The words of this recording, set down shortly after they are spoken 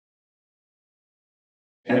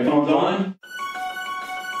Headphones on.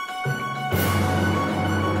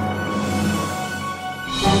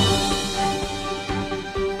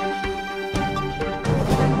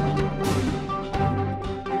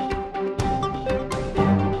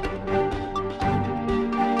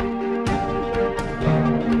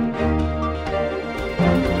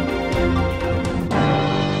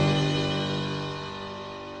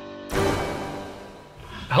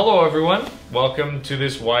 Hello everyone, welcome to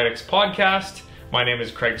this Widex podcast. My name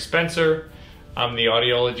is Craig Spencer. I'm the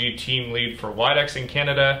audiology team lead for Widex in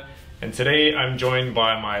Canada, and today I'm joined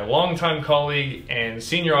by my longtime colleague and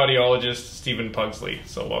senior audiologist, Stephen Pugsley.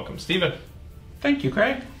 So welcome, Stephen. Thank you,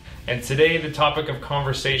 Craig. And today the topic of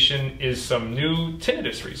conversation is some new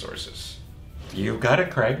tinnitus resources. You got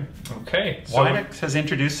it, Craig. Okay. Widex has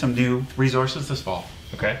introduced some new resources this fall.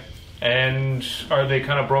 Okay. And are they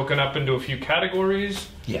kind of broken up into a few categories?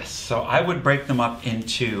 Yes, so I would break them up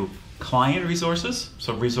into client resources,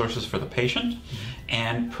 so resources for the patient,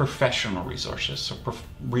 and professional resources, so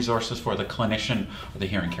resources for the clinician or the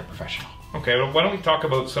hearing care professional. Okay, well, why don't we talk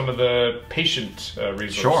about some of the patient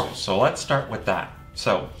resources? Sure, so let's start with that.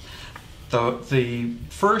 So the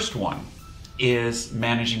first one is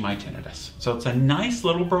Managing My Tinnitus. So it's a nice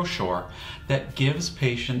little brochure that gives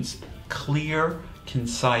patients clear,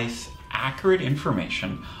 concise, accurate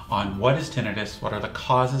information on what is tinnitus, what are the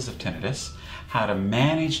causes of tinnitus, how to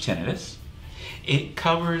manage tinnitus. It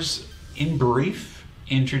covers, in brief,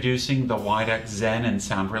 introducing the Widex Zen and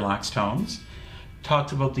Sound Relax tones,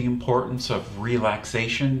 talks about the importance of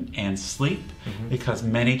relaxation and sleep, because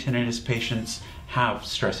many tinnitus patients have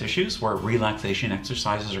stress issues where relaxation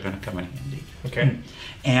exercises are going to come in handy. Okay.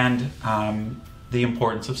 And the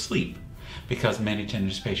importance of sleep, because many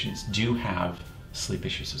tinnitus patients do have sleep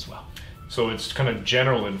issues as well. So it's kind of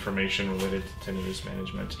general information related to tinnitus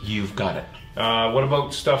management. You've got it. What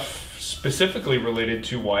about stuff specifically related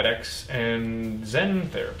to Widex and Zen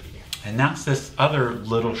therapy? And that's this other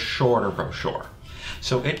little shorter brochure.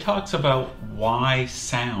 So it talks about why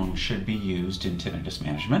sound should be used in tinnitus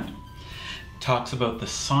management. It talks about the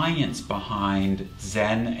science behind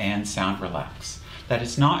Zen and Sound Relax. That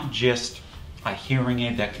it's not just a hearing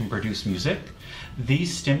aid that can produce music.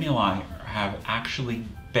 These stimuli have actually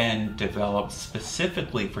been developed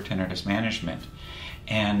specifically for tinnitus management,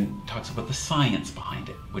 and talks about the science behind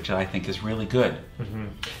it, which I think is really good.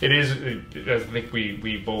 It is, I think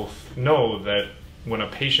we both know that when a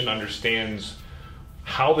patient understands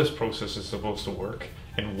how this process is supposed to work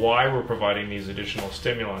and why we're providing these additional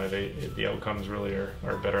stimuli, the outcomes really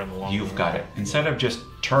are better in the long run. You've got it. Instead of just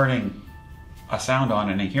turning a sound on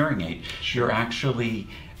in a hearing aid, you're actually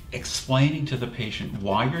explaining to the patient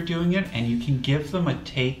why you're doing it, and you can give them a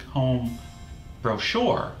take-home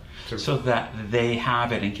brochure so that they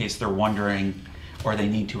have it in case they're wondering or they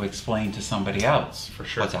need to explain to somebody else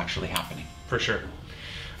what's actually happening. For sure.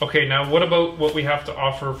 Okay, now what about what we have to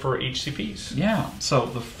offer for HCPs? Yeah, so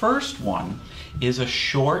the first one is a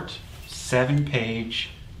short 7-page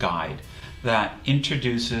guide that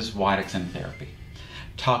introduces Widex and therapy.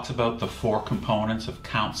 Talks about the 4 components of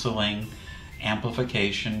counseling,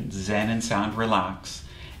 amplification, Zen and Sound Relax,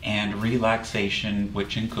 and relaxation,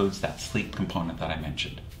 which includes that sleep component that I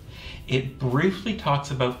mentioned. It briefly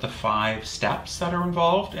talks about the 5 steps that are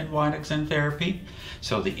involved in Widex Zen therapy.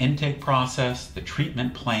 So the intake process, the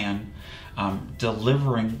treatment plan,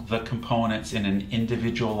 delivering the components in an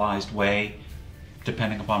individualized way,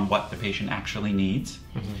 depending upon what the patient actually needs.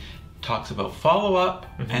 Talks about follow-up,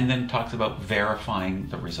 and then talks about verifying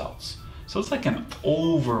the results. So it's like an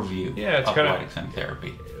overview of Widex Zen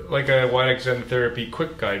therapy. Like a Widex Zen therapy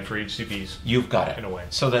quick guide for HCPs. You've got it. In a way.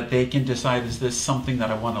 So that they can decide, is this something that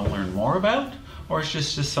I want to learn more about, or is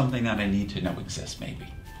this just something that I need to know exists maybe?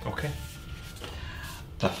 Okay.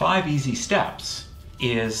 The 5 easy steps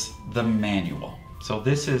is the manual. So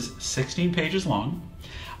this is 16 pages long.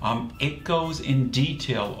 It goes in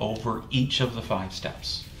detail over each of the 5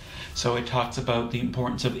 steps. So it talks about the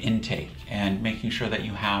importance of intake and making sure that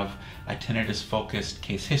you have a tinnitus-focused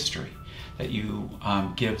case history, that you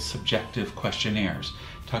give subjective questionnaires.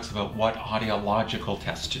 It talks about what audiological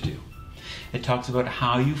tests to do. It talks about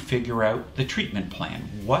how you figure out the treatment plan.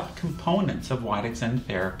 What components of Widex Zen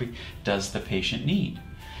therapy does the patient need?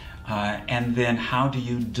 And then how do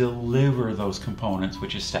you deliver those components,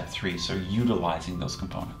 which is step 3, so utilizing those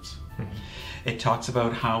components. It talks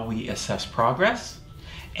about how we assess progress,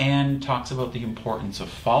 and talks about the importance of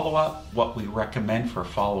follow-up, what we recommend for a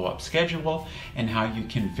follow-up schedule, and how you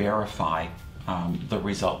can verify the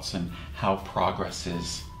results and how progress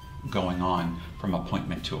is going on from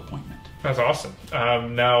appointment to appointment. That's awesome.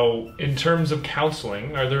 Now, in terms of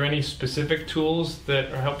counseling, are there any specific tools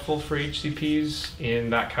that are helpful for HCPs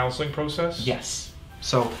in that counseling process? Yes.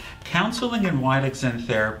 So counseling in Widex Zen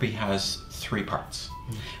therapy has three parts.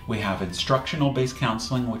 We have instructional-based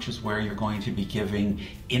counseling, which is where you're going to be giving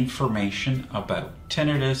information about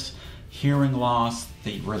tinnitus, hearing loss,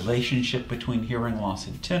 the relationship between hearing loss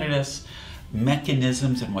and tinnitus,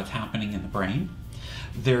 mechanisms and what's happening in the brain.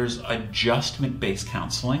 There's adjustment-based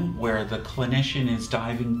counseling, where the clinician is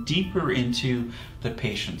diving deeper into the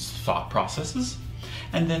patient's thought processes.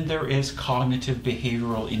 And then there is cognitive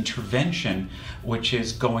behavioral intervention, which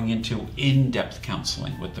is going into in-depth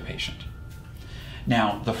counseling with the patient.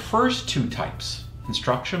 Now, the first two types,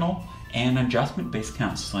 instructional and adjustment-based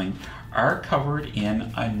counseling, are covered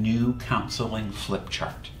in a new counseling flip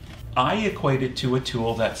chart. I equate it to a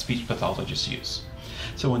tool that speech pathologists use.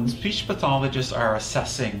 So when speech pathologists are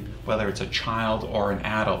assessing, whether it's a child or an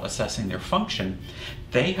adult assessing their function,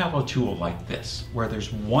 they have a tool like this, where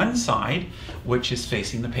there's one side which is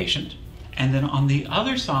facing the patient, and then on the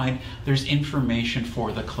other side there's information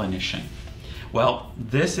for the clinician. Well,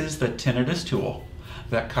 this is the tinnitus tool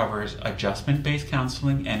that covers adjustment-based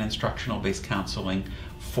counseling and instructional-based counseling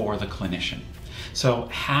for the clinician. So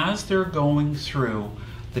as they're going through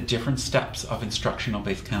the different steps of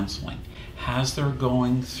instructional-based counseling, as they're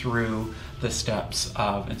going through the steps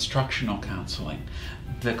of instructional counseling,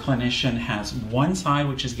 the clinician has one side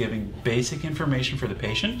which is giving basic information for the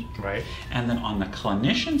patient, right? And then on the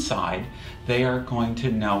clinician side, they are going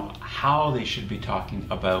to know how they should be talking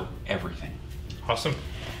about everything. Awesome.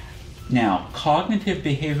 Now, cognitive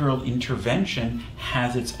behavioral intervention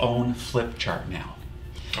has its own flip chart now.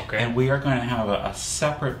 Okay. And we are going to have a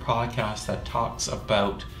separate podcast that talks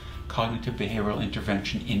about cognitive behavioral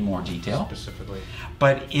intervention in more detail. Specifically.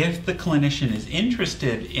 But if the clinician is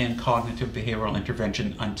interested in cognitive behavioral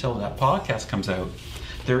intervention until that podcast comes out,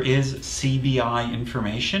 there is CBI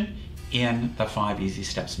information in the 5 Easy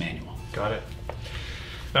Steps manual. Got it.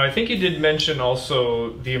 Now, I think you did mention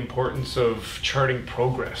also the importance of charting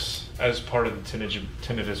progress as part of the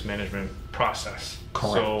tinnitus management process.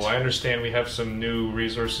 Correct. So I understand we have some new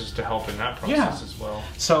resources to help in that process as well.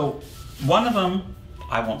 So one of them,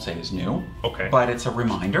 I won't say is new, okay, but it's a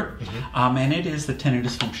reminder, and it is the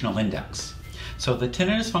Tinnitus Functional Index. So the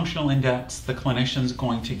Tinnitus Functional Index, the clinician's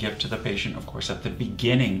going to give to the patient, of course, at the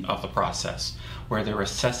beginning of the process, where they're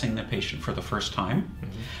assessing the patient for the first time,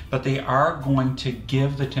 but they are going to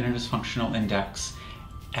give the Tinnitus Functional Index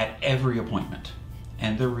at every appointment.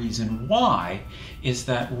 And the reason why is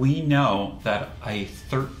that we know that a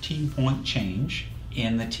 13-point change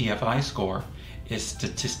in the TFI score is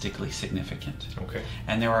statistically significant. Okay.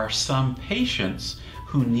 And there are some patients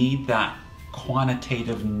who need that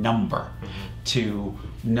quantitative number to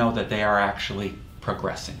know that they are actually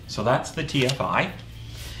progressing. So that's the TFI.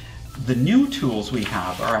 The new tools we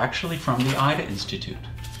have are actually from the IDA Institute.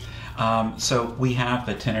 So we have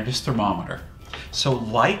the tinnitus thermometer. So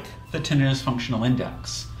like the Tinnitus Functional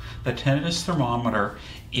Index, the tinnitus thermometer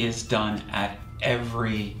is done at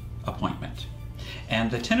every appointment. And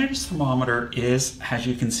the tinnitus thermometer is, as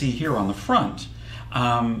you can see here on the front,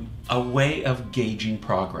 a way of gauging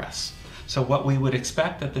progress. So what we would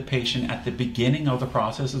expect that the patient at the beginning of the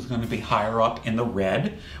process is going to be higher up in the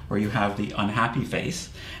red, where you have the unhappy face.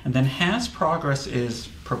 And then as progress is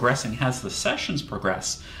progressing, as the sessions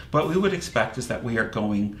progress, what we would expect is that we are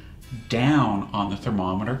going down on the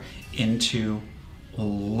thermometer into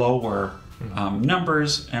lower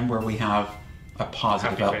numbers, and where we have a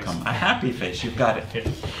positive happy outcome. Face. A happy face, you've got it. Yeah.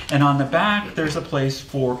 And on the back, there's a place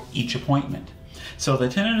for each appointment. So the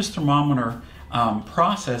tinnitus thermometer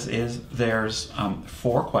process is there's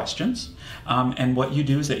 4 questions, and what you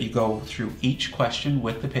do is that you go through each question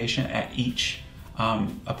with the patient at each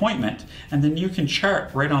appointment, and then you can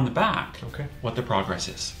chart right on the back what the progress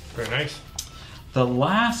is. Very nice. The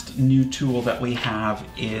last new tool that we have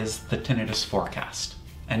is the tinnitus forecast,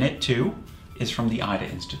 and it too is from the IDA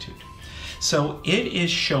Institute. So it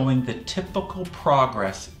is showing the typical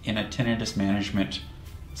progress in a tinnitus management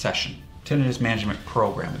session. Tinnitus management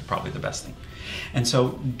program is probably the best thing. And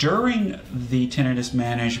so during the tinnitus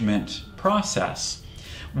management process,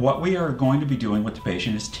 what we are going to be doing with the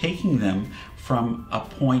patient is taking them from a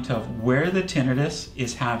point of where the tinnitus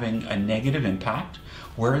is having a negative impact,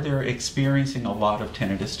 where they're experiencing a lot of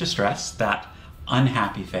tinnitus distress, that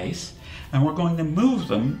unhappy face, and we're going to move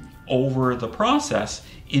them over the process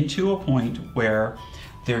into a point where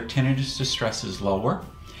their tinnitus distress is lower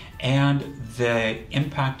and the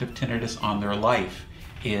impact of tinnitus on their life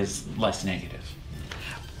is less negative.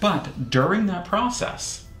 But during that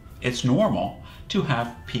process, it's normal to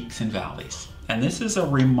have peaks and valleys. And this is a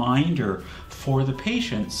reminder for the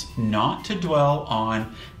patients not to dwell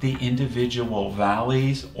on the individual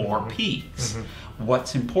valleys or peaks.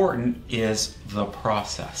 What's important is the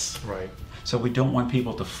process. Right. So we don't want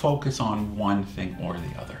people to focus on one thing or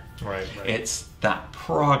the other. Right. It's that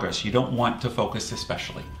progress. You don't want to focus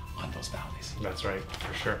especially on those valleys. That's right,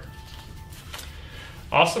 for sure.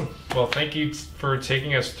 Awesome. Well, thank you for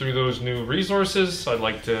taking us through those new resources. I'd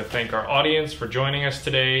like to thank our audience for joining us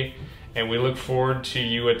today, and we look forward to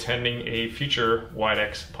you attending a future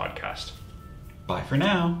Widex podcast. Bye for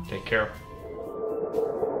now. Take care.